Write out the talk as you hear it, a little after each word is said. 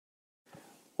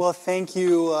Well, thank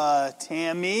you,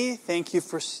 Tammy. Thank you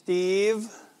for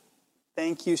Steve.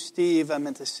 Thank you, Steve, I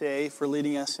meant to say, for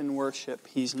leading us in worship.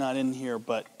 He's not in here,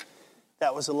 but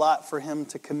that was a lot for him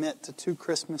to commit to 2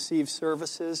 Christmas Eve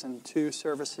services and 2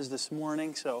 services this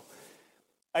morning. So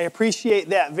I appreciate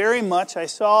that very much. I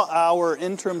saw our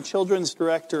interim children's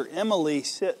director, Emily,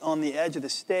 sit on the edge of the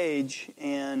stage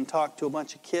and talk to a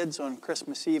bunch of kids on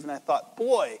Christmas Eve, and I thought,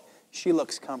 boy, she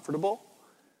looks comfortable.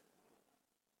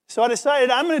 So I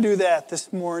decided I'm going to do that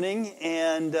this morning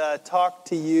and talk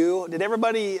to you. Did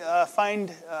everybody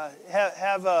anybody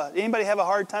have a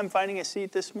hard time finding a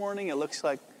seat this morning? It looks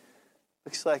like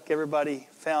everybody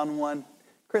found one.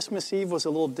 Christmas Eve was a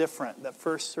little different. That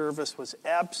first service was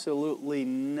absolutely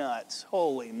nuts.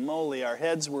 Holy moly, our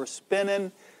heads were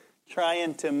spinning,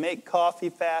 trying to make coffee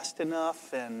fast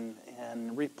enough and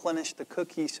replenish the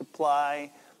cookie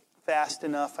supply fast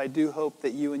enough. I do hope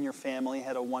that you and your family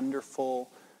had a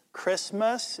wonderful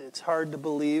Christmas. It's hard to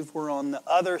believe we're on the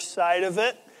other side of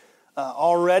it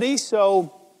already.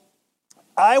 So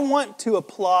I want to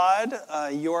applaud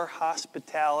your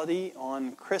hospitality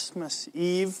on Christmas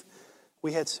Eve.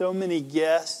 We had so many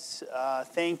guests.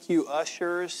 Thank you,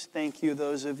 ushers. Thank you,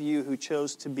 those of you who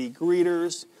chose to be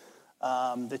greeters.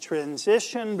 The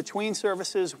transition between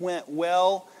services went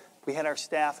well. We had our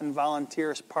staff and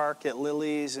volunteers park at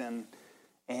Lily's and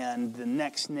the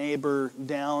next neighbor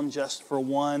down just for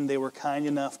one. They were kind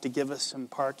enough to give us some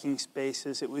parking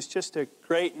spaces. It was just a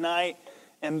great night.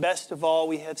 And best of all,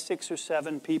 we had 6 or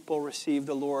 7 people receive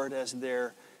the Lord as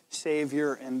their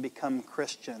Savior and become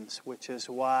Christians, which is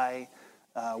why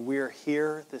we're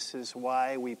here. This is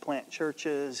why we plant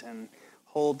churches and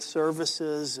hold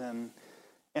services. And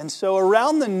so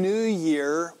around the new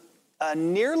year,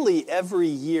 nearly every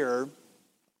year,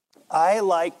 I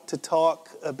like to talk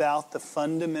about the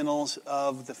fundamentals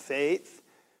of the faith.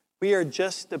 We are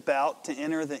just about to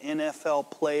enter the NFL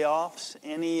playoffs.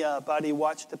 Anybody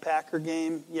watch the Packer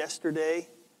game yesterday?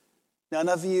 None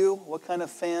of you? What kind of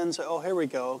fans? Oh, here we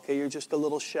go. Okay, you're just a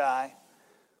little shy.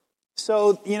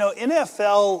 So,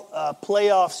 NFL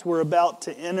playoffs we're about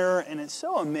to enter, and it's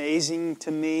so amazing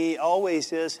to me,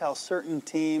 always is, how certain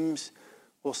teams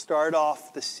will start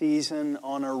off the season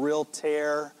on a real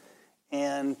tear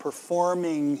and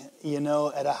performing,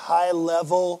 at a high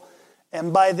level.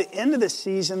 And by the end of the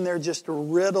season, they're just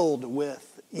riddled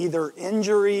with either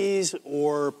injuries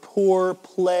or poor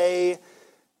play.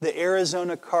 The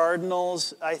Arizona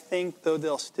Cardinals, I think, though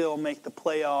they'll still make the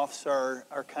playoffs,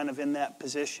 are kind of in that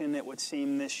position, it would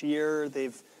seem, this year.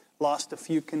 They've lost a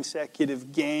few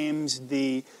consecutive games.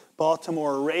 The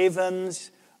Baltimore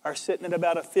Ravens are sitting at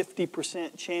about a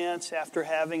 50% chance after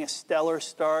having a stellar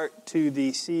start to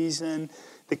the season.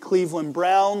 The Cleveland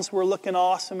Browns were looking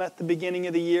awesome at the beginning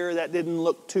of the year. That didn't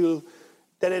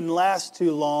last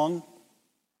too long.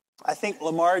 I think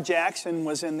Lamar Jackson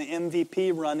was in the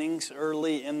MVP runnings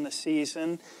early in the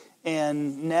season,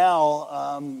 and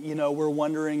now we're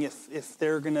wondering if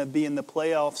they're going to be in the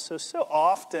playoffs. So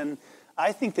often,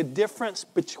 I think the difference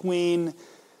between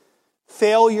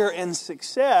failure and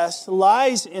success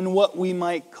lies in what we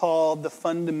might call the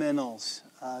fundamentals,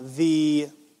 the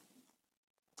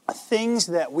things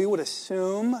that we would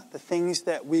assume, the things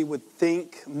that we would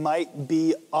think might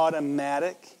be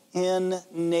automatic in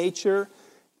nature,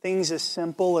 things as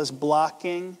simple as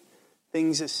blocking,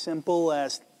 things as simple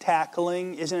as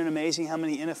tackling. Isn't it amazing how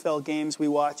many NFL games we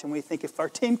watch and we think if our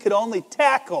team could only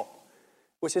tackle,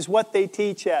 which is what they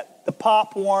teach at the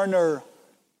Pop Warner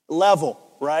level,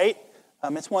 right?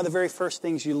 It's one of the very first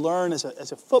things you learn as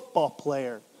a football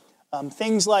player.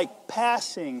 Things like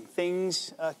passing,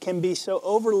 things can be so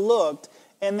overlooked,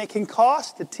 and they can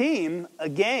cost the team a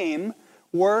game,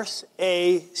 worse,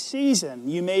 a season.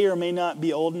 You may or may not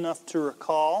be old enough to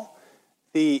recall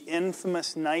the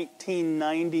infamous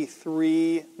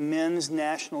 1993 Men's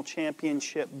National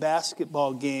Championship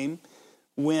basketball game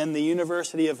when the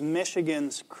University of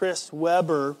Michigan's Chris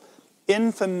Webber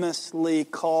infamously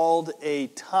called a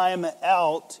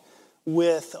timeout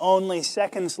with only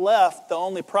seconds left. The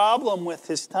only problem with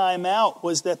his timeout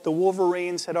was that the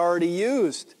Wolverines had already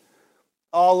used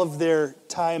all of their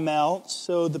timeouts,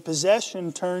 so the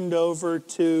possession turned over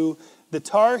to the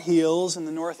Tar Heels, and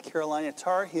the North Carolina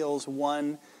Tar Heels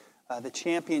won the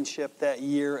championship that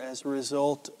year as a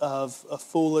result of a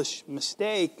foolish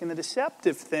mistake. And the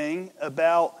deceptive thing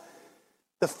about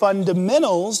the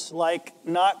fundamentals, like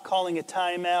not calling a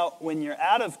timeout when you're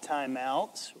out of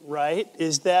timeouts, right,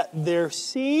 is that they're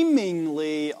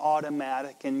seemingly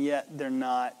automatic, and yet they're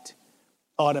not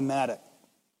automatic.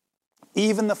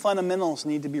 Even the fundamentals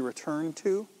need to be returned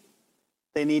to.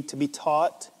 They need to be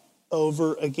taught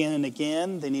over again and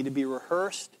again. They need to be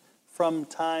rehearsed from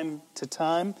time to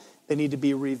time. They need to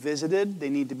be revisited. They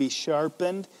need to be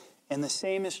sharpened. And the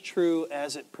same is true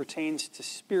as it pertains to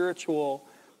spiritual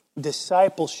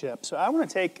discipleship. So I want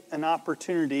to take an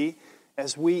opportunity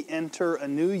as we enter a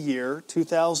new year,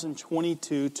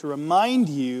 2022, to remind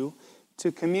you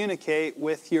to communicate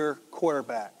with your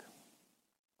quarterback,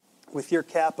 with your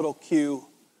capital Q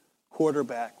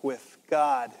quarterback, with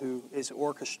God who is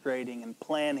orchestrating and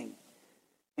planning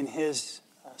in his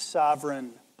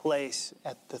sovereign place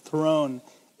at the throne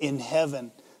in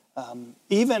heaven.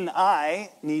 Even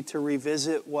I need to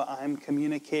revisit what I'm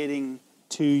communicating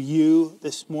to you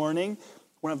this morning.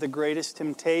 One of the greatest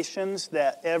temptations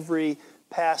that every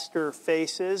pastor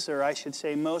faces, or I should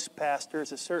say most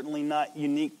pastors, is certainly not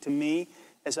unique to me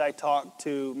as I talk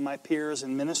to my peers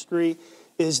in ministry,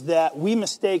 is that we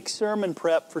mistake sermon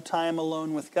prep for time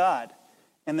alone with God,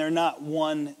 and they're not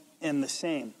one and the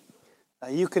same.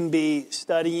 You can be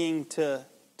studying to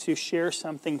share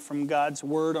something from God's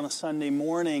Word on a Sunday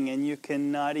morning, and you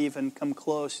cannot even come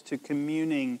close to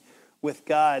communing with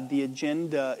God. The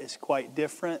agenda is quite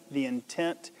different. The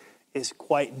intent is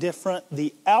quite different.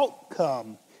 The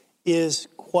outcome is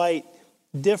quite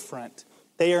different.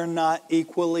 They are not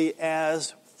equally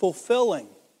as fulfilling,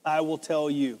 I will tell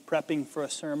you, prepping for a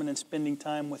sermon and spending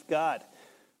time with God.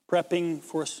 Prepping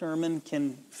for a sermon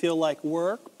can feel like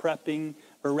work.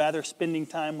 Spending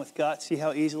time with God. See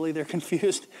how easily they're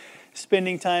confused?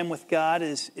 Spending time with God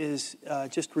is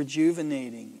just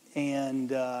rejuvenating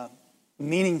and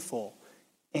meaningful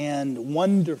and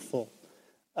wonderful.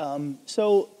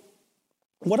 So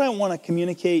what I want to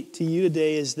communicate to you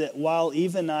today is that while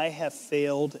even I have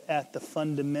failed at the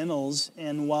fundamentals,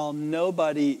 and while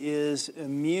nobody is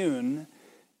immune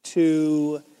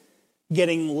to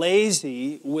getting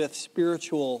lazy with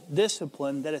spiritual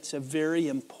discipline, that it's a very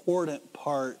important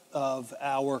part of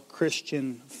our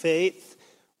Christian faith.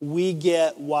 We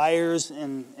get wires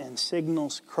and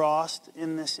signals crossed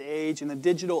in this age. In the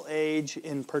digital age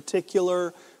in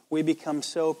particular, we become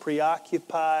so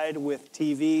preoccupied with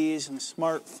TVs and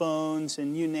smartphones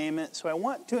and you name it. So I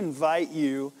want to invite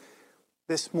you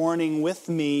this morning with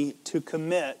me to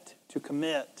commit to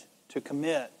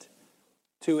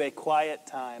a quiet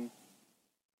time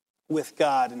with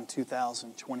God in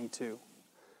 2022.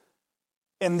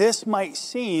 And this might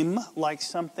seem like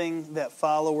something that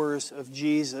followers of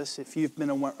Jesus, if you've been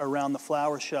around the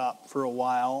flower shop for a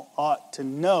while, ought to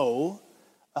know.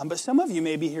 But some of you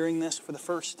may be hearing this for the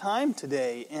first time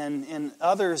today, and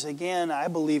others, again, I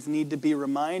believe need to be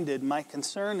reminded. My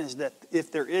concern is that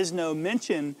if there is no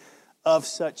mention of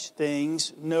such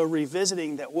things, no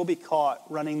revisiting, that we'll be caught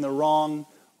running the wrong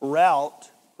route,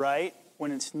 right,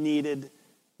 when it's needed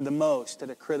the most at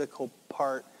a critical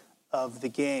part of the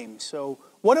game. So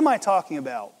what am I talking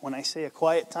about when I say a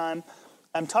quiet time?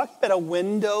 I'm talking about a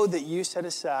window that you set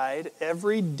aside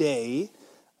every day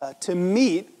to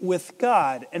meet with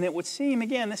God. And it would seem,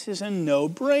 again, this is a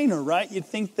no-brainer, right? You'd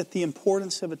think that the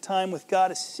importance of a time with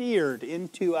God is seared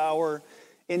into our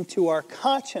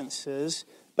consciences,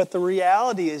 but the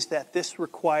reality is that this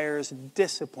requires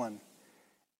discipline.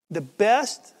 The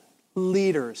best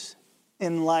leaders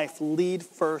in life lead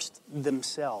first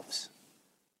themselves.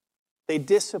 They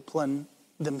discipline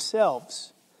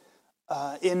themselves.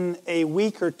 In a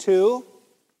week or two,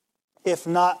 if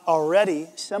not already,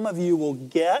 some of you will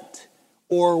get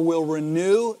or will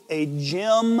renew a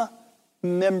gym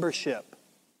membership,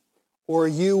 or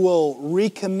you will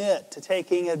recommit to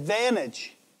taking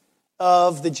advantage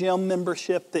of the gym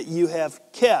membership that you have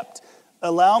kept.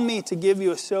 Allow me to give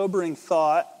you a sobering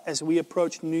thought as we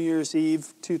approach New Year's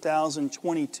Eve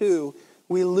 2022.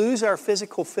 We lose our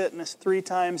physical fitness 3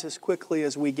 times as quickly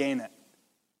as we gain it.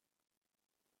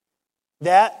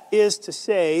 That is to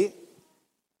say,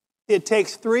 it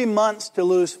takes 3 months to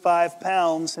lose 5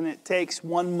 pounds, and it takes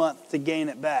 1 month to gain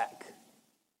it back.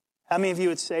 How many of you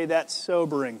would say that's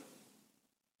sobering?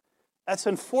 That's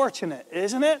unfortunate,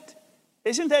 isn't it?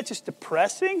 Isn't that just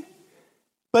depressing?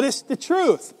 But it's the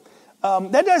truth.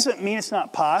 That doesn't mean it's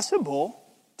not possible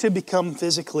to become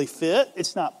physically fit.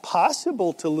 It's not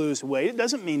possible to lose weight. It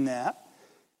doesn't mean that.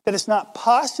 That it's not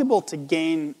possible to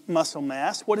gain muscle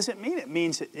mass. What does it mean? It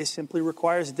means it simply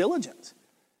requires diligence.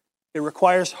 It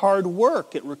requires hard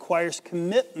work. It requires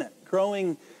commitment.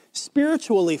 Growing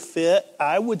spiritually fit,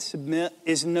 I would submit,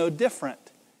 is no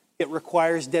different. It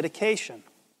requires dedication.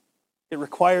 It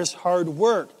requires hard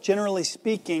work. Generally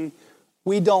speaking,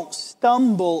 we don't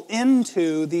stumble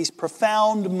into these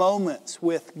profound moments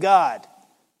with God,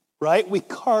 right? We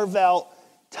carve out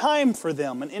time for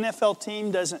them. An NFL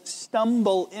team doesn't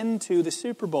stumble into the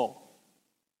Super Bowl,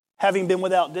 having been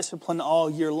without discipline all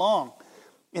year long.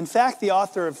 In fact, the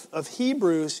author of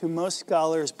Hebrews, who most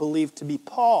scholars believe to be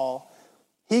Paul,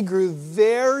 he grew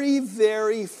very,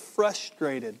 very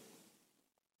frustrated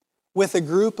with a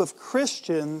group of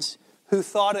Christians who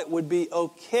thought it would be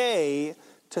okay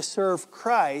to serve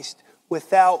Christ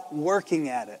without working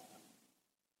at it,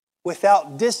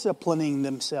 without disciplining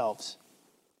themselves.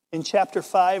 In chapter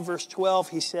 5, verse 12,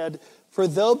 he said, "For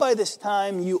though by this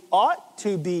time you ought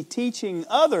to be teaching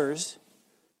others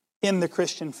in the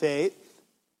Christian faith,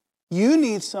 you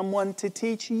need someone to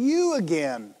teach you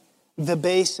again the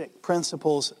basic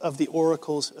principles of the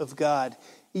oracles of God.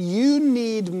 You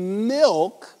need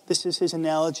milk," this is his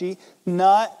analogy,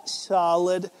 "not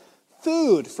solid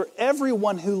food. For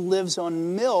everyone who lives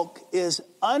on milk is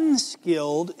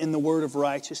unskilled in the word of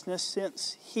righteousness,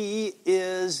 since he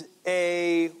is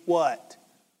a what?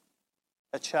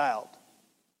 A child.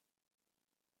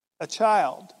 A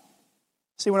child.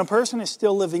 See, when a person is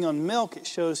still living on milk, it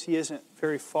shows he isn't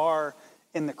very far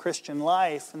in the Christian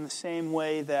life, in the same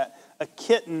way that a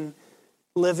kitten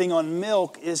living on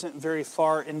milk isn't very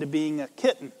far into being a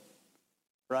kitten,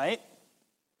 right?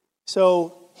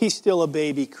 So he's still a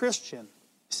baby Christian.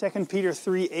 2 Peter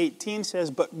 3:18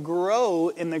 says, "But grow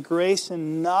in the grace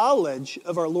and knowledge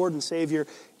of our Lord and Savior,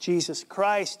 Jesus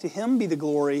Christ. To him be the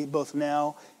glory both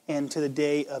now and to the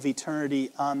day of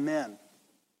eternity. Amen."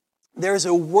 There's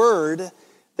a word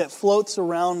that floats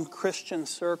around Christian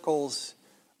circles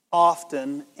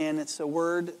often, and it's a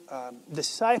word,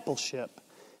 discipleship.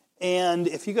 And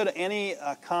if you go to any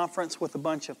conference with a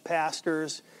bunch of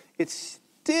pastors, it's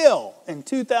still, in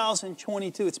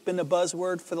 2022, it's been a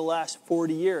buzzword for the last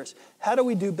 40 years. How do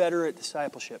we do better at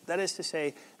discipleship? That is to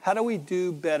say, how do we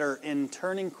do better in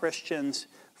turning Christians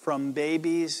from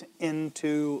babies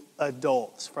into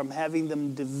adults, from having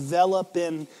them develop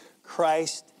in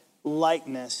Christ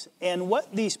likeness? And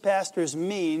what these pastors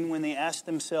mean when they ask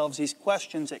themselves these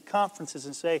questions at conferences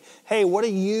and say, "Hey, what are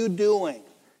you doing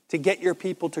to get your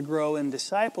people to grow in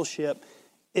discipleship?"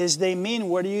 is they mean,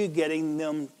 what are you getting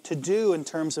them to do in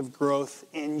terms of growth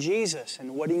in Jesus?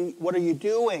 And what are you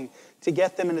doing to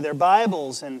get them into their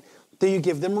Bibles? And do you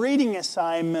give them reading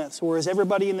assignments, or is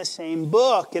everybody in the same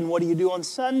book? And what do you do on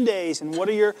Sundays? And what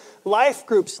are your life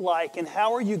groups like? And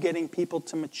how are you getting people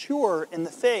to mature in the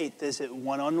faith? Is it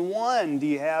one-on-one? Do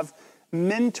you have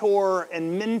mentor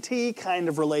and mentee kind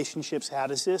of relationships? How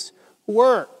does this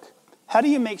work? How do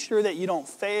you make sure that you don't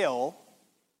fail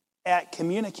at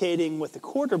communicating with the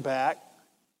quarterback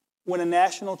when a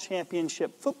national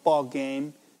championship football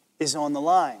game is on the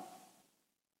line?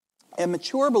 And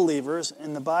mature believers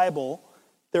in the Bible,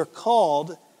 they're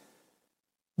called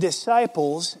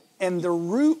disciples, and the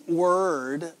root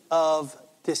word of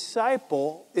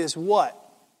disciple is what?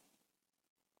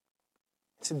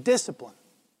 It's a discipline.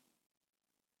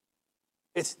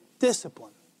 It's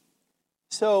discipline.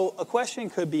 So a question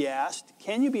could be asked,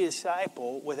 can you be a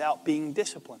disciple without being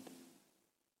disciplined?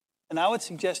 And I would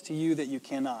suggest to you that you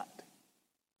cannot.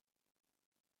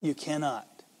 You cannot.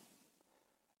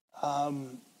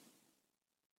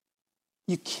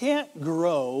 You can't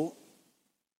grow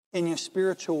in your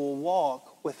spiritual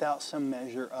walk without some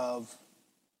measure of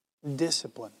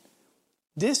discipline.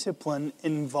 Discipline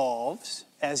involves,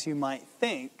 as you might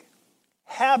think,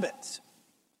 habits.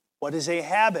 What is a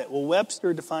habit? Well,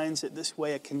 Webster defines it this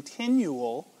way: a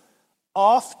continual,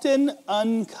 often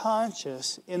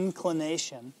unconscious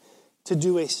inclination to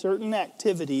do a certain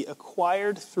activity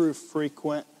acquired through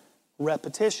frequent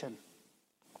repetition.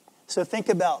 So think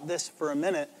about this for a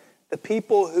minute. The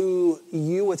people who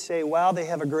you would say, wow, they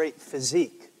have a great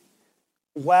physique.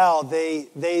 Wow, they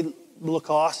look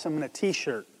awesome in a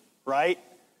t-shirt, right?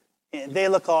 And they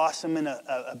look awesome in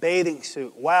a bathing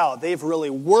suit. Wow, they've really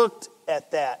worked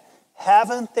at that.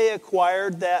 Haven't they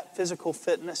acquired that physical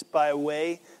fitness by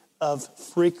way of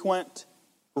frequent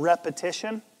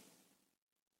repetition?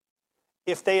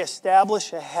 If they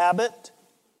establish a habit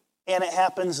and it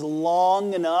happens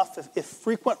long enough, if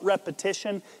frequent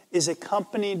repetition is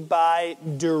accompanied by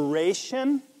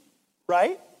duration,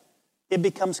 right? It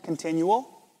becomes continual.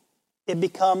 It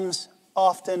becomes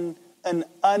often an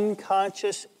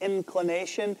unconscious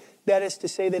inclination. That is to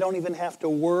say, they don't even have to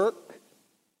work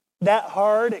that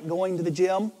hard at going to the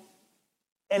gym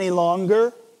any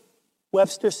longer.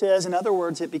 Webster says, in other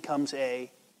words, it becomes a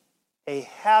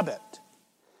habit.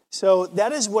 So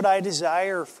that is what I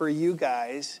desire for you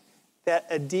guys, that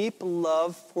a deep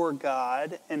love for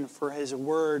God and for His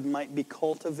Word might be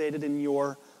cultivated in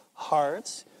your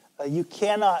hearts. You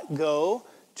cannot go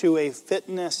to a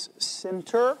fitness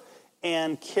center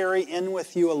and carry in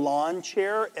with you a lawn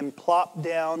chair and plop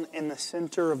down in the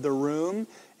center of the room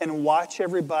and watch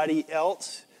everybody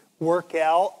else work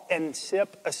out and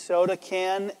sip a soda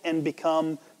can and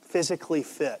become physically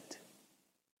fit.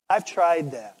 I've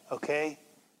tried that, okay?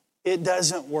 It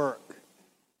doesn't work,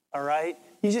 all right?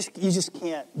 You just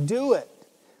can't do it.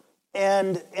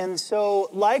 And so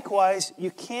likewise,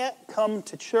 you can't come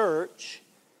to church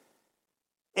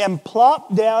and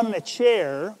plop down in a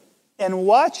chair and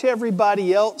watch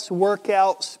everybody else work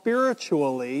out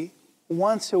spiritually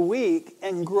once a week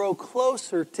and grow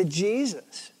closer to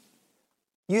Jesus.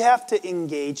 You have to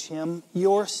engage Him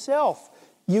yourself.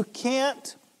 You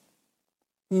can't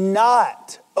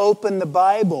not open the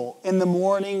Bible in the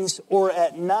mornings or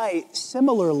at night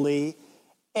similarly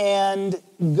and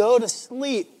go to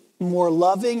sleep more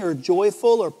loving or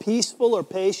joyful or peaceful or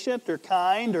patient or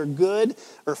kind or good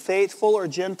or faithful or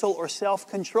gentle or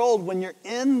self-controlled. When you're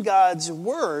in God's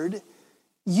Word,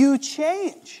 you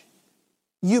change.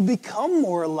 You become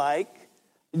more like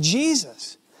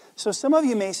Jesus. So some of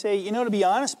you may say, to be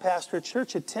honest, Pastor,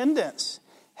 church attendance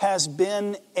has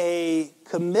been a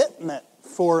commitment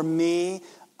for me.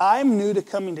 I'm new to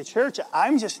coming to church.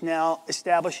 I'm just now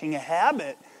establishing a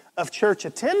habit of church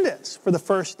attendance for the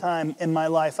first time in my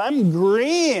life. I'm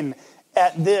green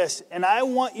at this. And I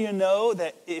want you to know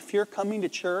that if you're coming to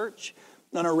church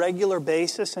on a regular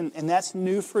basis and that's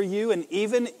new for you, and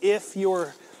even if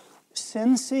you're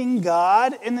sensing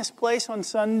God in this place on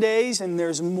Sundays and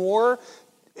there's more,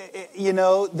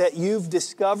 that you've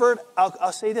discovered,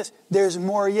 I'll say this, there's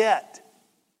more yet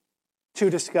to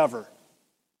discover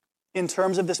in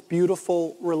terms of this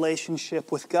beautiful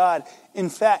relationship with God. In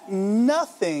fact,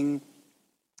 nothing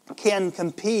can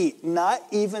compete, not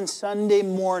even Sunday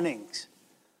mornings,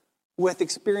 with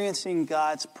experiencing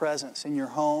God's presence in your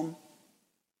home,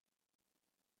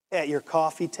 at your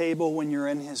coffee table when you're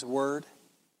in His Word,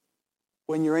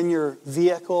 when you're in your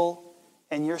vehicle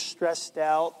and you're stressed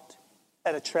out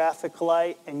at a traffic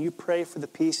light and you pray for the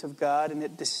peace of God and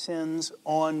it descends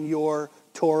on your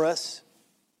Taurus,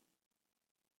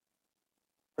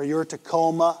 or your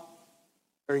Tacoma,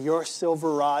 or your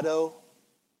Silverado.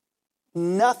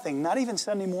 Nothing, not even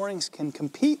Sunday mornings, can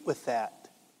compete with that.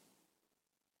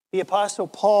 The Apostle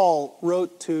Paul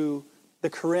wrote to the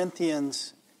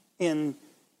Corinthians in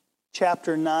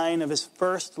chapter 9 of his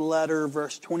first letter,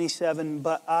 verse 27,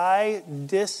 "But I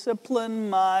discipline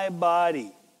my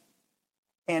body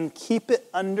and keep it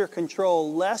under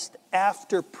control, lest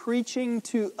after preaching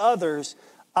to others,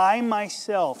 I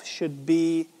myself should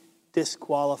be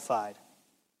disqualified."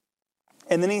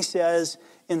 And then he says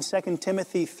in 2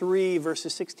 Timothy 3,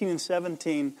 verses 16 and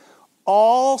 17,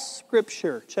 all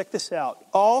Scripture, check this out,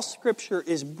 all Scripture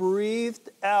is breathed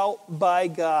out by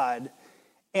God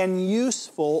and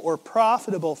useful or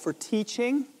profitable for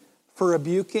teaching, for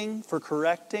rebuking, for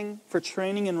correcting, for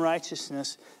training in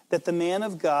righteousness, that the man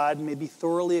of God may be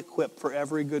thoroughly equipped for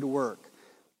every good work.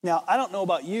 Now, I don't know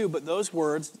about you, but those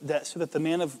words, so that the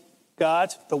man of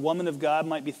God, the woman of God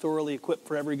might be thoroughly equipped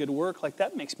for every good work, like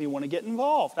that makes me want to get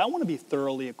involved. I want to be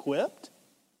thoroughly equipped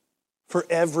for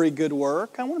every good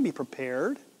work. I want to be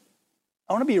prepared.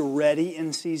 I want to be ready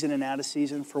in season and out of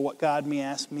season for what God may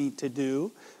ask me to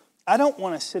do. I don't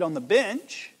want to sit on the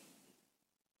bench,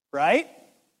 right?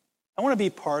 I want to be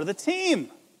part of the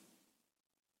team.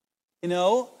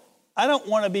 I don't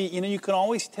want to be, you can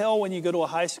always tell when you go to a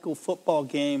high school football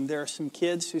game, there are some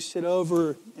kids who sit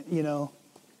over,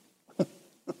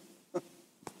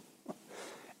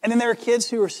 and then there are kids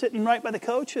who are sitting right by the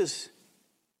coaches,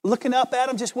 looking up at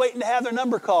them, just waiting to have their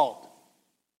number called.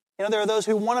 There are those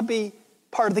who want to be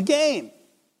part of the game,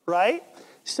 right?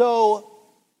 So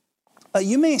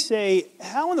you may say,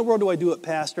 how in the world do I do it,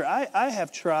 Pastor? I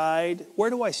have tried. Where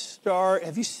do I start?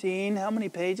 Have you seen how many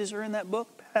pages are in that book,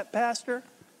 Pastor?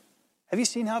 Have you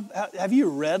seen have you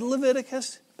read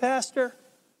Leviticus, Pastor?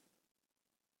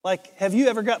 Have you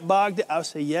ever got bogged down? I would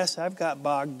say, yes, I've got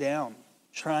bogged down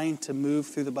trying to move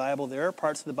through the Bible. There are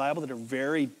parts of the Bible that are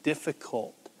very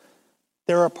difficult.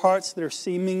 There are parts that are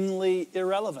seemingly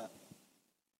irrelevant.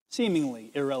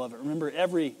 Seemingly irrelevant. Remember,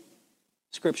 every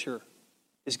Scripture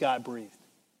is God-breathed.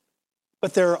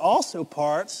 But there are also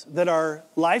parts that are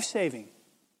life-saving,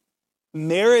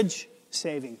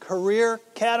 marriage-saving,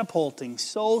 career-catapulting,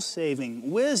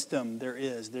 soul-saving, wisdom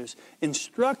There's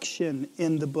instruction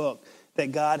in the book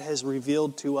that God has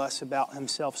revealed to us about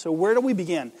Himself. So where do we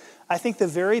begin? I think the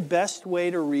very best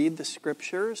way to read the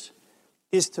Scriptures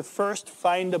is to first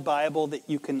find a Bible that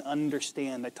you can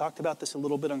understand. I talked about this a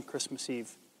little bit on Christmas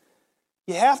Eve.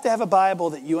 You have to have a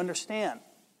Bible that you understand.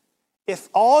 If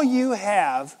all you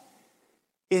have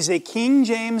is a King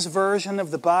James version of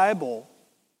the Bible,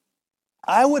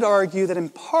 I would argue that in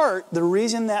part the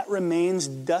reason that remains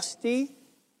dusty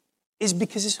is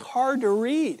because it's hard to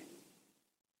read.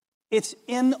 It's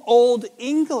in Old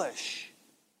English.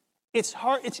 It's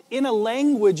hard. It's in a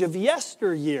language of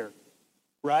yesteryear,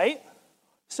 right?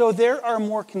 So there are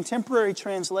more contemporary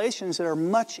translations that are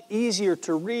much easier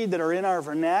to read that are in our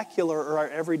vernacular or our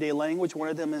everyday language. One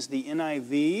of them is the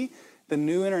NIV, the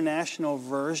New International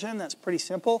Version. That's pretty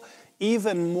simple.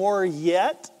 Even more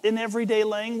yet in everyday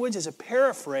language is a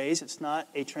paraphrase. It's not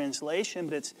a translation,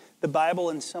 but it's the Bible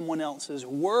in someone else's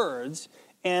words.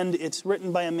 And it's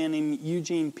written by a man named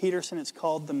Eugene Peterson. It's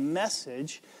called The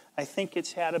Message. I think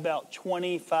it's had about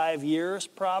 25 years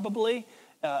probably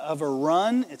of a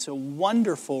run. It's a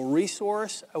wonderful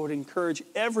resource. I would encourage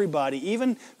everybody,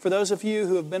 even for those of you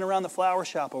who have been around the flower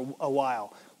shop a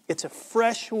while, it's a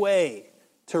fresh way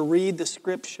to read the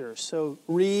Scriptures. So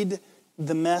read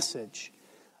The Message.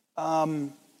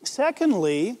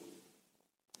 Secondly,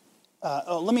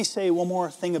 let me say one more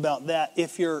thing about that.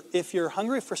 If you're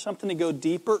hungry for something to go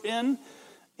deeper in,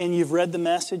 and you've read The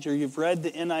Message or you've read the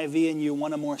NIV and you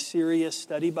want a more serious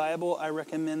study Bible, I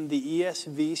recommend the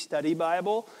ESV Study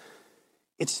Bible.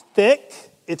 It's thick.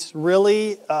 It's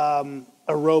really a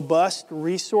robust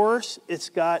resource. It's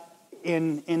got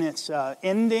in its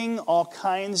ending all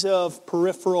kinds of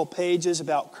peripheral pages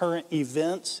about current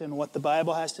events and what the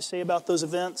Bible has to say about those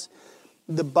events.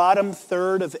 The bottom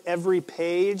third of every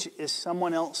page is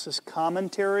someone else's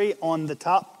commentary on the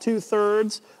top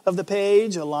 2/3 of the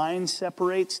page. A line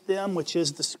separates them, which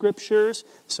is the Scriptures.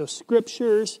 So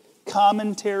Scriptures,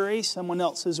 commentary, someone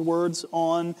else's words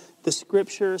on the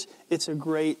Scriptures. It's a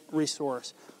great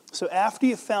resource. So after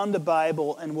you've found a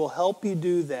Bible, and we'll help you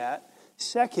do that,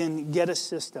 second, get a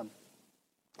system.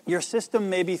 Your system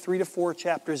may be 3 to 4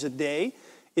 chapters a day.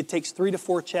 It takes 3 to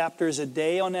 4 chapters a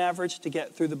day on average to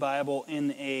get through the Bible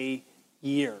in a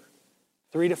year.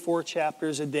 3 to 4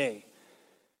 chapters a day.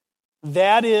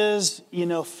 That is,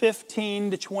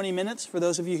 15 to 20 minutes for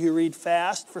those of you who read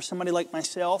fast. For somebody like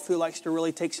myself who likes to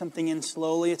really take something in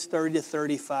slowly, it's 30 to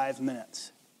 35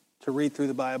 minutes to read through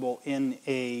the Bible in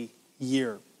a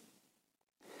year.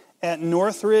 At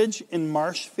Northridge in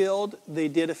Marshfield, they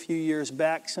did a few years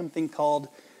back something called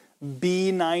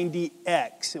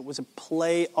B90X. It was a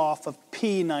play off of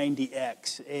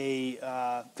P90X,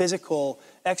 a physical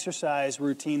exercise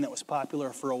routine that was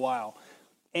popular for a while.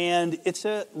 And it's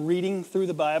a reading through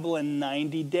the Bible in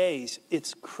 90 days.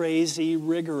 It's crazy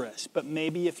rigorous, but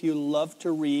maybe if you love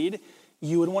to read,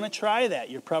 you would want to try that.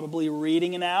 You're probably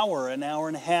reading an hour and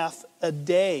a half a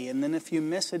day, and then if you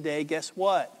miss a day, guess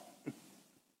what?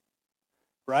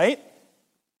 Right?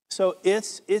 So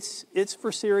it's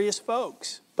for serious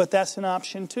folks, but that's an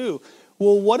option too.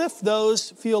 Well, what if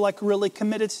those feel like really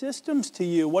committed systems to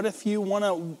you? What if you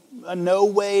want a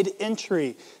no-wade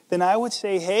entry? Then I would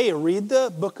say, hey, read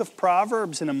the book of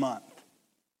Proverbs in a month.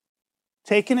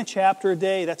 Taking a chapter a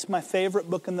day, that's my favorite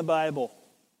book in the Bible.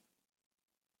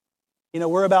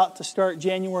 We're about to start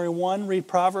January 1, read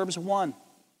Proverbs 1.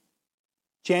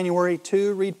 January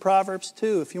 2, read Proverbs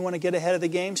 2. If you want to get ahead of the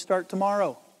game, start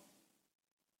tomorrow.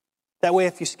 That way,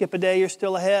 if you skip a day, you're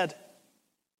still ahead.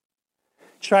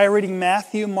 Try reading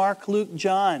Matthew, Mark, Luke,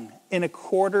 John in a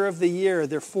quarter of the year.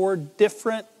 They're 4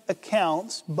 different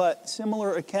accounts, but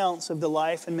similar accounts of the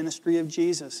life and ministry of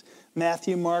Jesus.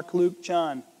 Matthew, Mark, Luke,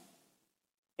 John.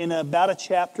 In about a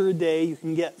chapter a day, you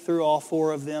can get through all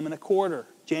 4 of them in a quarter,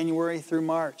 January through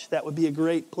March. That would be a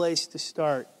great place to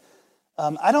start.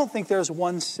 I don't think there's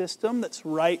one system that's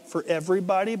right for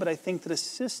everybody, but I think that a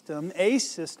system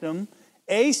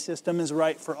is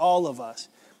right for all of us.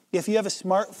 If you have a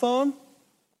smartphone,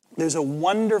 there's a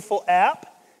wonderful app.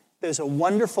 There's a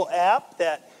wonderful app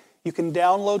that you can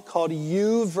download called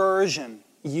YouVersion.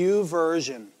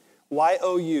 YouVersion.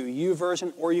 Y-O-U.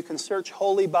 YouVersion. Or you can search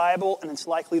Holy Bible, and it's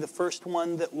likely the first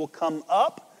one that will come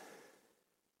up.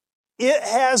 It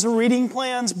has reading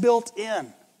plans built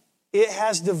in. It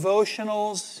has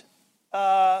devotionals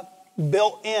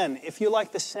built in. If you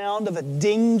like the sound of a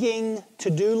dinging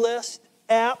to-do list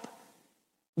app,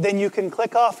 then you can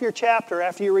click off your chapter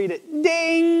after you read it.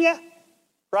 Ding!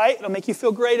 Right? It'll make you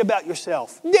feel great about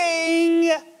yourself. Ding!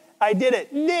 I did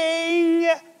it. Ding!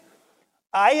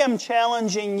 I am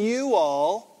challenging you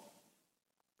all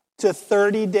to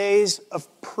 30 days of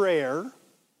prayer.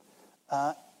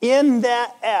 In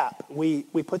that app, we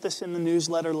put this in the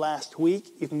newsletter last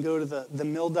week. You can go to the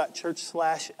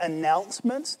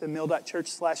mill.church/announcements, the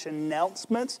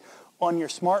mill.church/announcements on your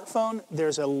smartphone.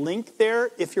 There's a link there.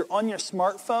 If you're on your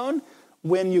smartphone,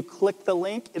 when you click the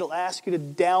link, it'll ask you to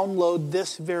download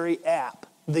this very app,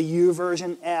 the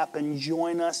YouVersion app, and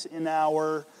join us in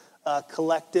our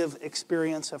collective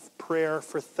experience of prayer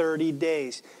for 30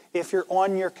 days. If you're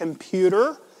on your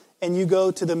computer, and you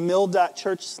go to the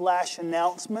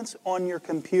mill.church/announcements on your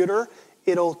computer,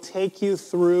 it'll take you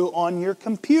through on your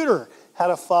computer how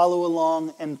to follow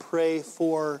along and pray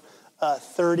for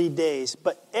 30 days.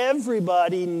 But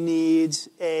everybody needs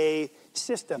a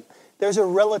system. There's a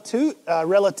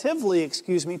relatively,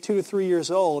 2 to 3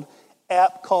 years old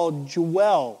app called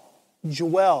Jewel.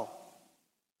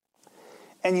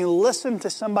 And you listen to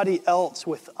somebody else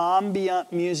with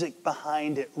ambient music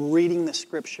behind it, reading the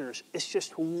scriptures. It's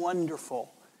just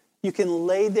wonderful. You can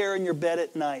lay there in your bed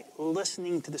at night,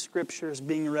 listening to the scriptures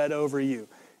being read over you.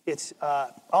 It's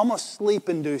almost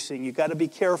sleep-inducing. You've got to be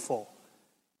careful.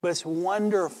 But it's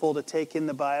wonderful to take in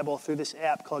the Bible through this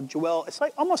app called Jewel. It's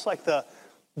almost like the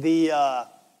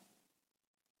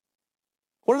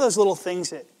what are those little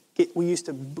things that we used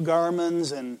to,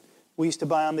 Garmin's, and we used to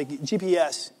buy on the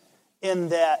GPS, in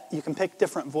that you can pick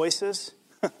different voices.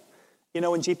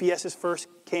 When GPSs first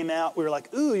came out, we were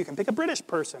like, ooh, you can pick a British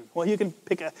person. Well, you can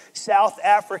pick a South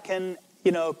African,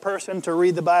 person to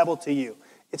read the Bible to you.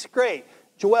 It's great.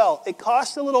 Jewel, it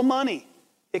costs a little money.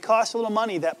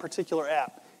 That particular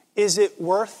app. Is it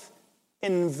worth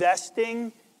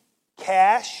investing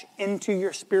cash into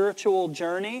your spiritual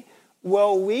journey?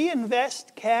 Well, we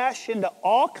invest cash into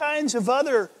all kinds of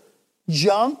other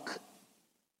junk,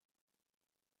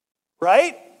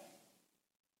 right?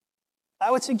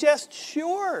 I would suggest,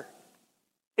 sure,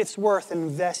 it's worth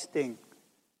investing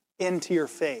into your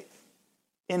faith,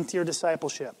 into your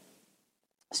discipleship.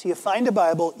 So you find a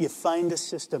Bible, you find a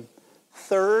system.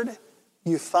 Third,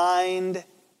 you find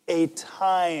a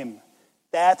time.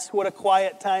 That's what a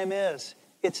quiet time is.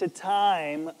 It's a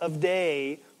time of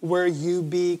day where you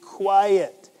be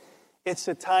quiet. It's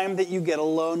a time that you get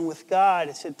alone with God.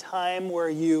 It's a time where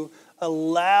you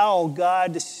allow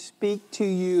God to speak to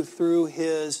you through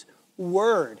His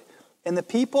Word. And the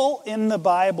people in the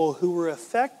Bible who were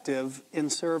effective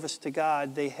in service to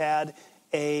God, they had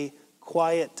a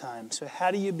quiet time. So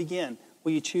how do you begin?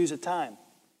 Well, you choose a time.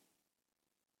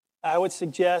 I would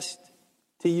suggest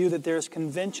to you that there's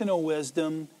conventional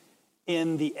wisdom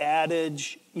in the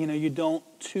adage, you don't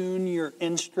tune your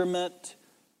instrument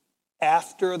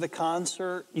after the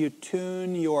concert, you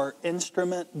tune your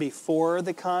instrument before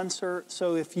the concert.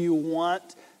 So if you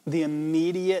want the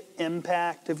immediate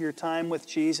impact of your time with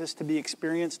Jesus to be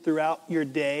experienced throughout your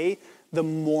day, the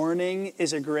morning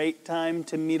is a great time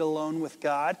to meet alone with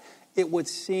God. It would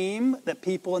seem that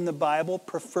people in the Bible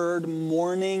preferred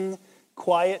morning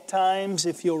quiet times.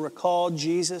 If you'll recall,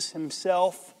 Jesus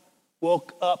himself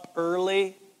woke up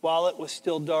early while it was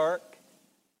still dark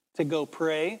to go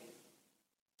pray.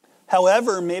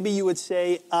 However, maybe you would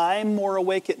say, I'm more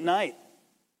awake at night.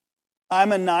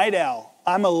 I'm a night owl.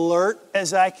 I'm alert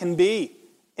as I can be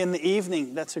in the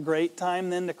evening. That's a great time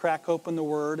then to crack open the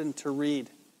Word and to read,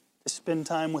 to spend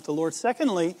time with the Lord.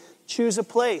 Secondly, choose a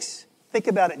place. Think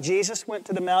about it. Jesus went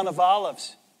to the Mount of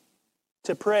Olives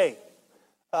to pray.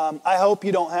 I hope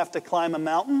you don't have to climb a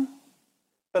mountain,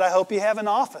 but I hope you have an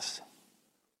office.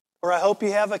 Or I hope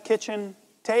you have a kitchen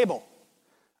table.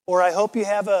 Or I hope you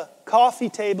have a coffee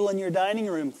table in your dining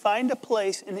room. Find a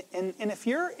place. And if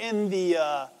you're in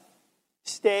the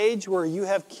stage where you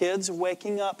have kids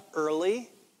waking up early,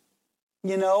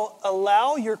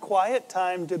 allow your quiet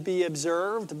time to be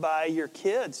observed by your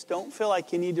kids. Don't feel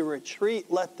like you need to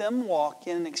retreat. Let them walk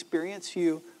in and experience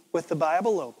you with the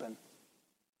Bible open,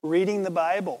 reading the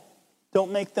Bible.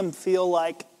 Don't make them feel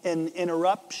like an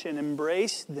interruption.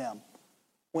 Embrace them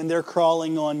when they're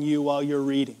crawling on you while you're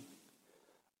reading.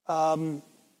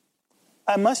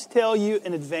 I must tell you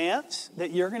in advance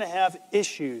that you're going to have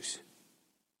issues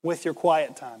with your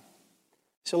quiet time.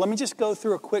 So let me just go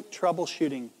through a quick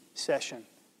troubleshooting session,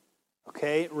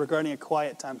 okay, regarding a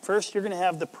quiet time. First, you're going to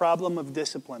have the problem of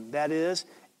discipline. That is,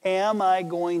 am I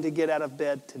going to get out of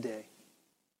bed today?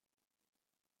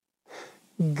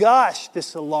 Gosh,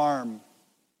 this alarm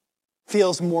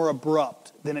feels more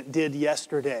abrupt than it did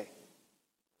yesterday.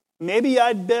 Maybe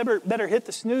I'd better hit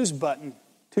the snooze button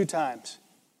 2 times,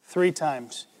 3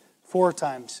 times, 4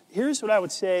 times. Here's what I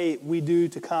would say we do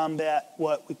to combat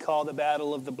what we call the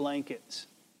battle of the blankets.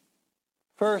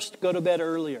 First, go to bed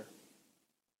earlier.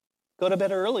 Go to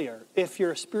bed earlier. If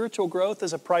your spiritual growth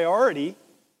is a priority,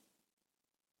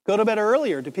 go to bed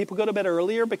earlier. Do people go to bed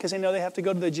earlier because they know they have to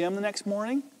go to the gym the next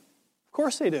morning? Of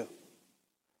course they do.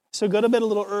 So go to bed a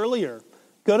little earlier.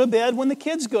 Go to bed when the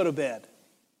kids go to bed.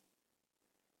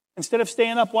 Instead of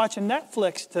staying up watching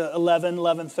Netflix to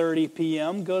 11:30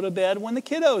 p.m., go to bed when the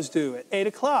kiddos do at 8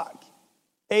 o'clock,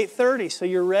 8:30, so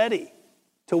you're ready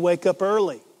to wake up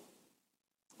early.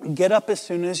 Get up as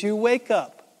soon as you wake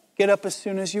up. Get up as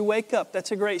soon as you wake up.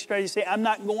 That's a great strategy. Say, I'm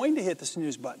not going to hit the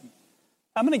snooze button.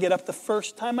 I'm going to get up the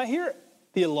first time I hear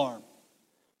the alarm.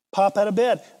 Pop out of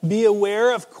bed. Be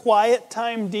aware of quiet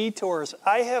time detours.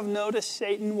 I have noticed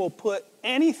Satan will put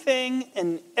anything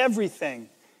and everything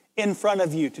in front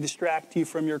of you to distract you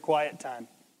from your quiet time.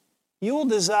 You will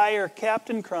desire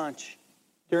Captain Crunch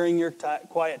during your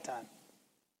quiet time.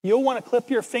 You'll want to clip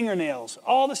your fingernails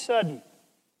all of a sudden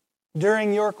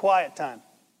during your quiet time.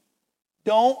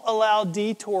 Don't allow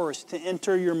detours to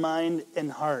enter your mind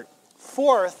and heart.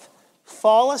 Fourth,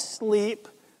 fall asleep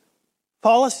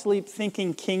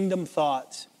thinking kingdom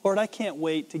thoughts. Lord, I can't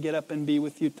wait to get up and be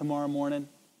with you tomorrow morning.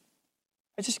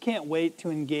 I just can't wait to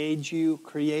engage you,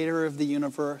 creator of the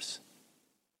universe.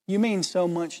 You mean so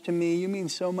much to me. You mean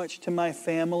so much to my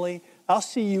family. I'll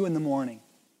see you in the morning.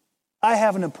 I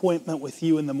have an appointment with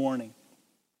you in the morning.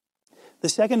 The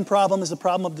second problem is the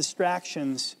problem of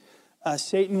distractions.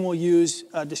 Satan will use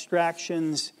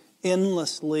distractions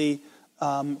endlessly.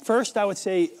 First, I would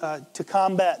say to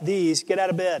combat these, get out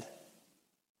of bed.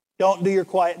 Don't do your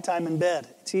quiet time in bed.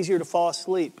 It's easier to fall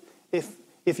asleep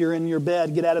if you're in your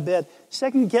bed. Get out of bed.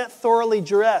 Second, get thoroughly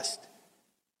dressed.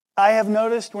 I have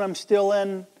noticed when I'm still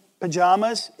in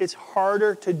pajamas, it's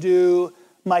harder to do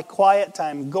my quiet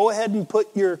time. Go ahead and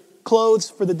put your clothes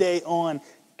for the day on.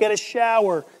 Get a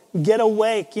shower. Get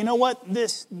awake. You know what?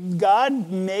 God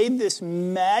made this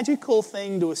magical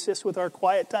thing to assist with our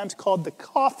quiet times called the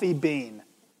coffee bean.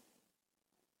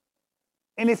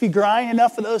 And if you grind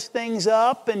enough of those things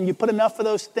up and you put enough of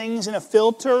those things in a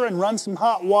filter and run some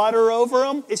hot water over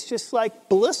them, it's just like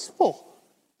blissful.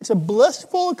 It's a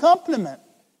blissful accompaniment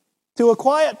to a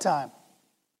quiet time.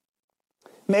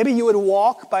 Maybe you would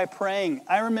walk by praying.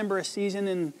 I remember a season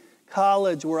in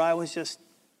college where I was just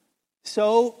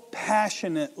so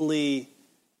passionately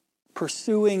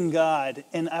pursuing God,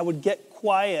 and I would get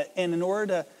quiet, and in order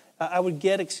to, I would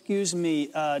get,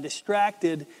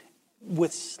 distracted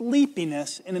with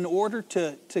sleepiness, and in order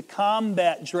to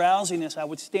combat drowsiness, I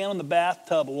would stand on the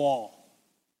bathtub wall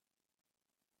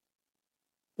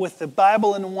with the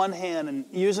Bible in one hand and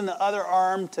using the other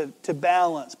arm to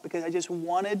balance, because I just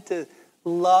wanted to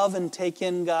love and take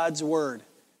in God's Word.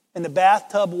 And the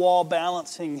bathtub wall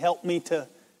balancing helped me to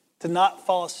not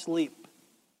fall asleep.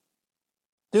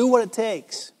 Do what it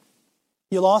takes.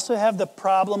 You'll also have the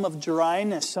problem of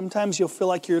dryness. Sometimes you'll feel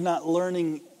like you're not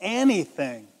learning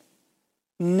anything.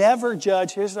 Never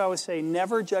judge, here's what I would say,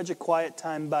 never judge a quiet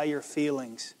time by your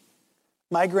feelings.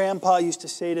 My grandpa used to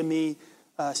say to me,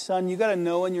 son, you got to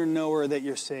know in your knower that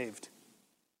you're saved.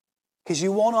 Because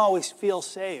you won't always feel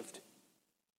saved.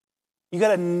 You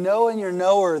got to know in your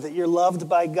knower that you're loved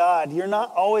by God. You're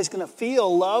not always going to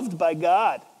feel loved by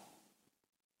God.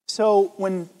 So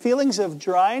when feelings of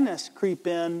dryness creep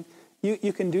in,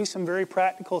 you can do some very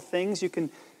practical things. You can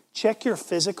check your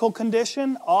physical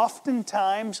condition.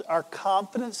 Oftentimes, our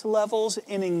confidence levels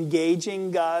in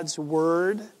engaging God's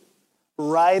Word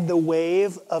ride the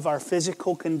wave of our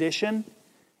physical condition.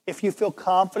 If you feel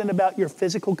confident about your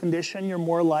physical condition, you're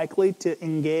more likely to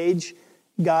engage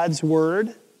God's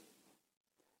Word.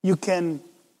 You can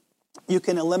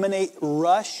eliminate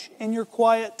rush in your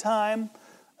quiet time.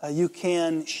 You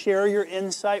can share your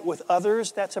insight with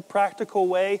others. That's a practical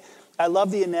way. I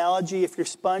love the analogy, if your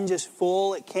sponge is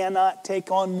full, it cannot take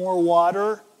on more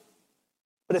water.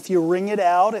 But if you wring it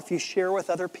out, if you share with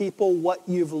other people what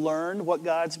you've learned, what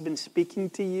God's been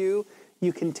speaking to you,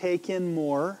 you can take in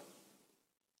more.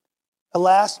 The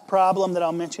last problem that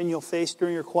I'll mention you'll face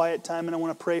during your quiet time, and I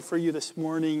want to pray for you this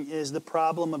morning, is the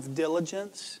problem of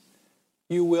diligence.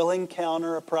 You will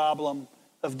encounter a problem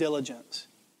of diligence.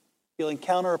 You'll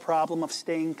encounter a problem of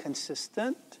staying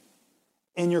consistent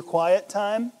in your quiet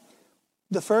time.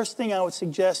 The first thing I would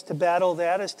suggest to battle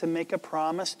that is to make a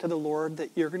promise to the Lord that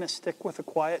you're going to stick with a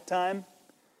quiet time.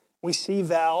 We see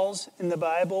vows in the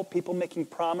Bible, people making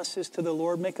promises to the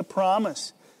Lord. Make a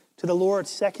promise to the Lord.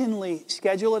 Secondly,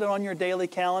 schedule it on your daily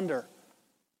calendar.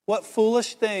 What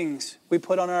foolish things we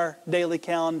put on our daily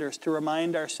calendars to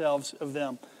remind ourselves of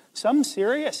them. Some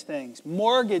serious things.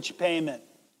 Mortgage payment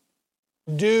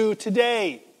due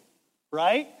today,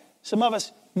 right? Some of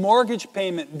us, mortgage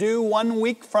payment due 1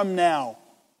 week from now.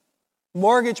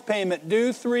 Mortgage payment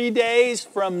due 3 days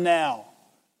from now,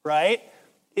 right?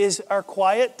 Is our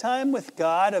quiet time with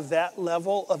God of that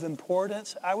level of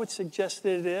importance? I would suggest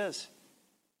that it is.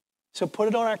 So put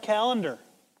it on our calendar.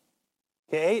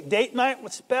 Okay, date night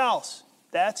with spouse.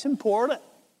 That's important.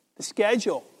 The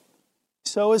schedule.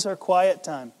 So is our quiet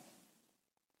time.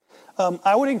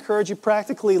 I would encourage you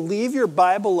practically leave your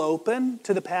Bible open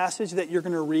to the passage that you're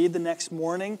going to read the next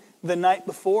morning, the night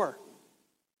before.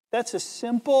 That's a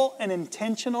simple and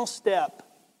intentional step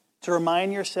to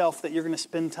remind yourself that you're going to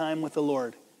spend time with the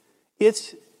Lord.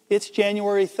 It's It's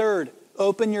January 3rd.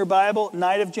 Open your Bible,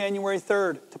 night of January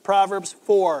 3rd, to Proverbs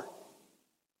 4.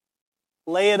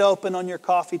 Lay it open on your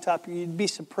coffee top. You'd be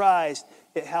surprised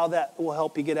at how that will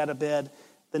help you get out of bed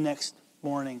the next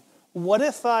morning. What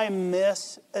if I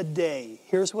miss a day?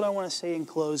 Here's what I want to say in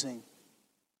closing.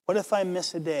 What if I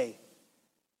miss a day?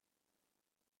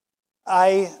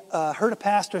 I heard a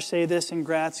pastor say this in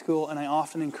grad school, and I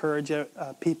often encourage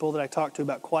people that I talk to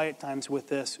about quiet times with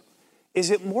this. Is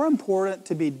it more important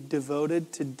to be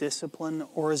devoted to discipline,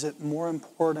 or is it more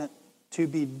important to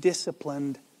be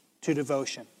disciplined to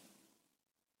devotion?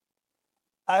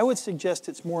 I would suggest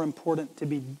it's more important to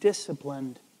be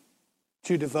disciplined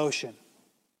to devotion.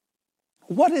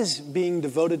 What is being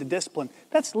devoted to discipline?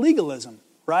 That's legalism,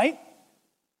 right?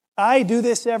 I do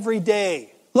this every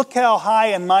day. Look how high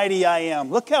and mighty I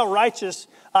am. Look how righteous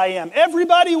I am.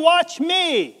 Everybody watch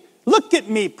me. Look at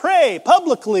me pray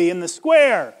publicly in the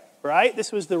square, right?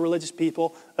 This was the religious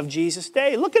people of Jesus'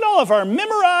 day. Look at all of our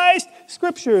memorized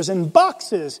scriptures and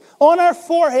boxes on our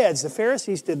foreheads. The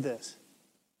Pharisees did this,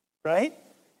 right?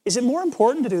 Is it more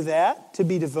important to do that, to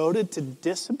be devoted to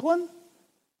discipline?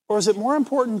 Or is it more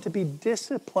important to be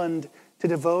disciplined to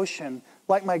devotion?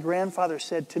 Like my grandfather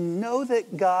said, to know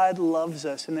that God loves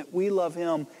us and that we love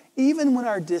Him, even when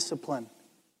our discipline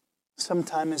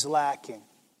sometimes is lacking.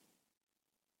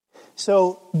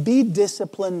 So be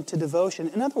disciplined to devotion.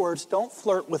 In other words, don't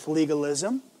flirt with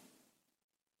legalism.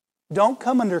 Don't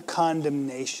come under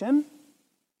condemnation.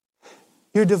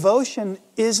 Your devotion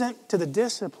isn't to the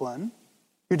discipline.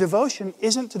 Your devotion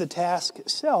isn't to the task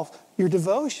itself. Your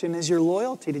devotion is your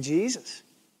loyalty to Jesus.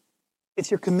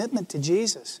 It's your commitment to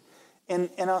Jesus. And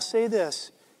I'll say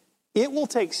this, it will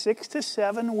take 6 to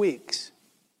 7 weeks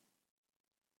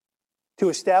to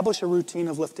establish a routine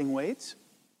of lifting weights,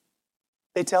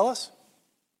 they tell us.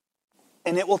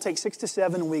 And it will take 6 to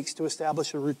 7 weeks to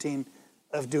establish a routine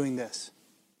of doing this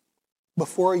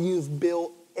before you've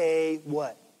built a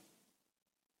what?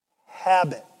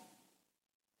 Habit.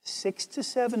 6 to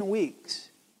 7 weeks.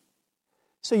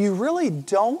 So you really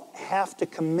don't have to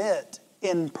commit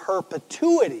in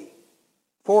perpetuity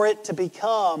for it to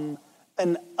become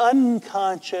an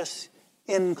unconscious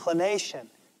inclination.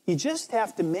 You just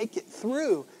have to make it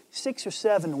through 6 or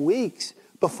 7 weeks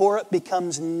before it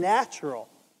becomes natural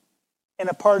and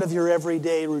a part of your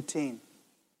everyday routine.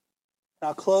 And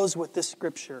I'll close with this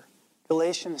scripture.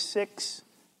 Galatians 6,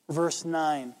 verse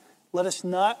 9. Let us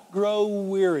not grow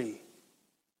weary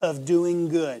of doing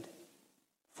good,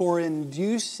 for in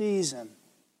due season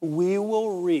we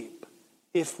will reap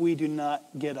if we do not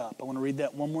get up. I want to read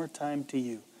that one more time to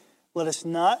you. Let us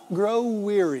not grow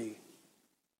weary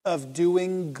of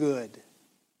doing good,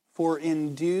 for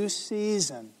in due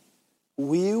season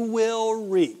we will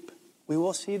reap. We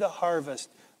will see the harvest.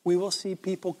 We will see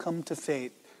people come to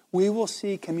faith. We will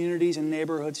see communities and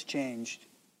neighborhoods changed,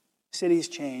 cities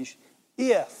changed,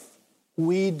 if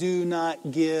we do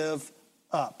not give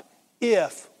up,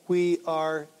 if we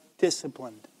are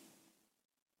disciplined.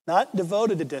 Not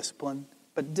devoted to discipline,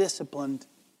 but disciplined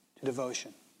to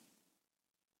devotion.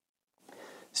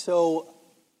 So,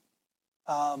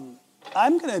 I'm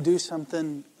going to do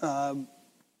something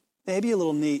maybe a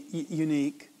little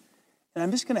unique. And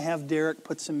I'm just going to have Derek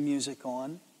put some music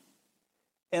on.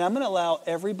 And I'm going to allow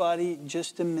everybody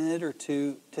just a minute or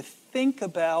two to think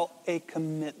about a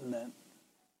commitment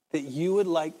that you would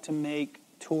like to make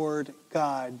toward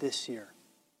God this year.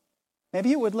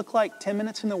 Maybe it would look like 10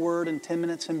 minutes in the Word and 10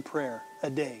 minutes in prayer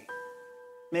a day.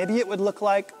 Maybe it would look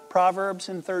like Proverbs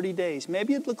in 30 days.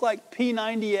 Maybe it'd look like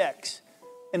P90X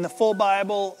in the full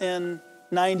Bible in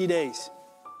 90 days.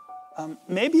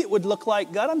 Maybe it would look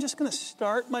like, God, I'm just going to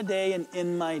start my day and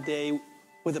end my day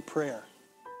with a prayer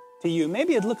to you.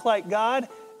 Maybe it'd look like, God,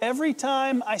 every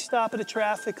time I stop at a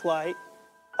traffic light,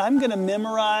 I'm going to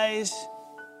memorize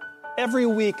every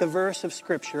week a verse of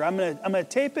Scripture. I'm going to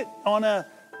tape it on a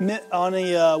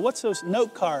what's those,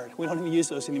 note card. We don't even use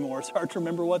those anymore. It's hard to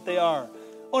remember what they are.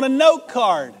 On a note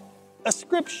card, a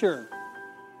Scripture,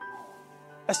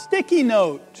 a sticky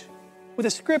note with a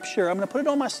Scripture. I'm going to put it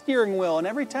on my steering wheel, and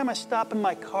every time I stop in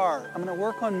my car, I'm going to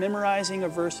work on memorizing a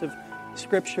verse of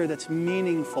Scripture that's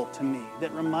meaningful to me,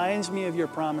 that reminds me of your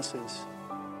promises.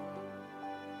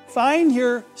 Find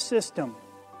your system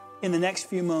in the next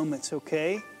few moments,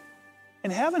 okay?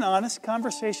 And have an honest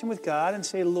conversation with God and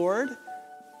say, Lord,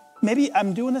 maybe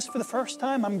I'm doing this for the first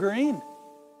time. I'm green.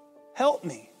 Help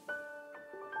me.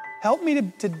 Help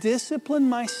me to discipline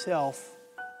myself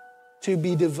to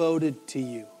be devoted to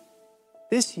you.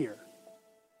 This year,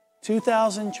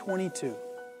 2022.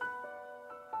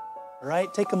 All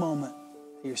right, take a moment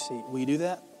to your seat. Will you do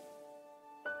that?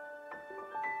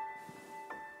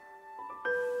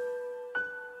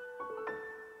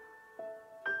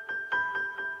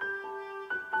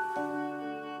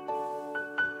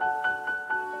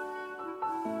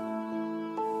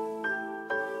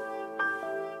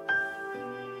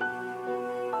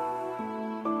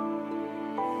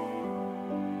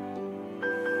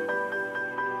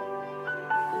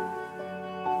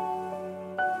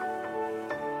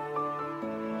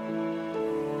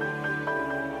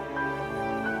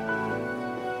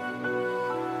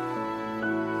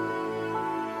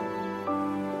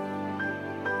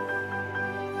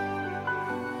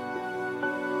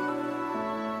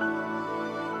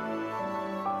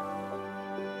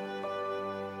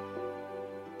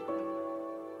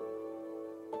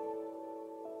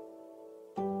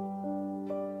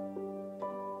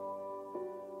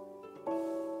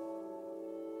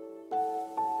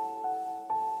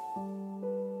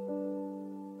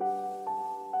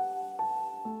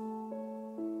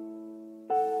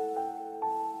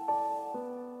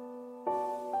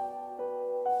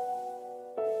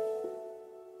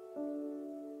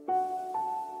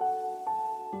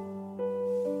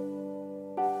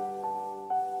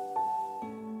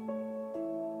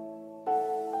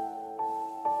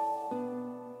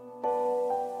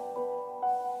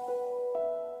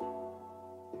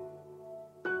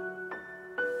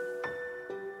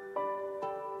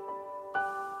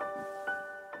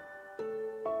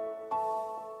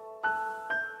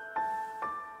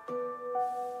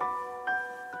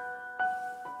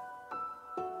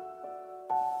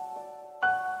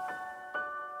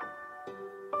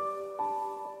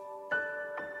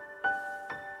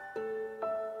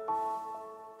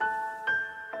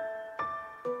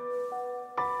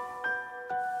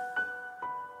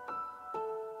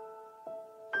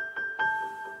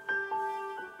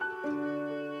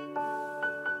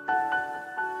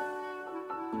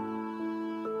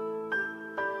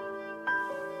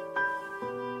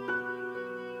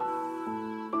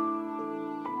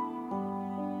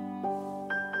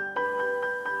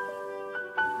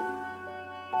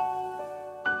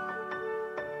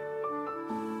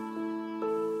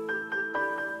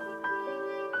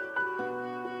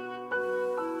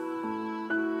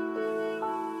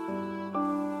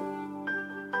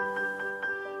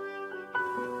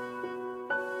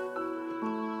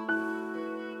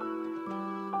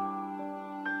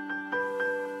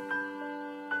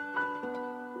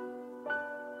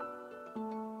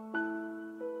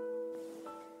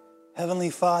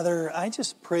 Heavenly Father, I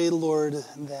just pray, Lord,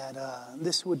 that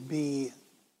this would be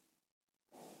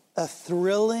a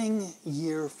thrilling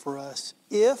year for us,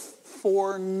 if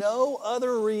for no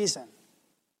other reason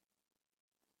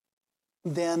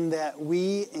than that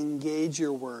we engage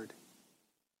your word,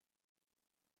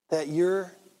 that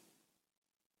your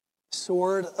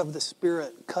sword of the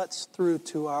Spirit cuts through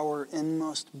to our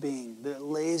inmost being, that it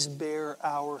lays bare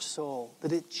our soul,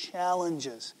 that it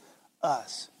challenges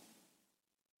us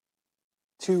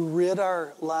to rid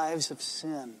our lives of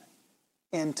sin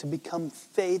and to become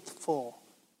faithful,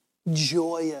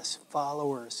 joyous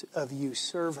followers of you,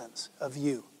 servants of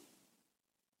you.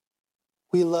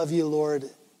 We love you, Lord,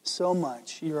 so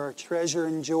much. You're our treasure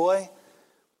and joy.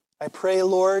 I pray,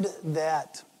 Lord,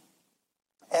 that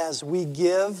as we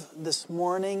give this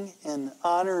morning and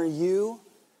honor you,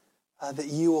 that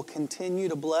you will continue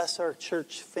to bless our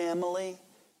church family,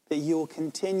 that you will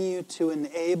continue to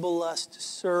enable us to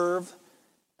serve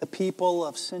the people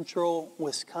of central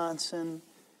Wisconsin,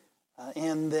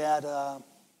 and that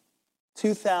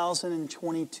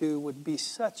 2022 would be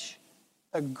such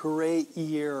a great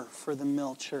year for the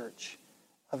Mill Church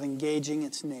of engaging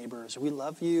its neighbors. We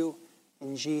love you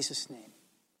in Jesus' name.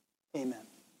 Amen.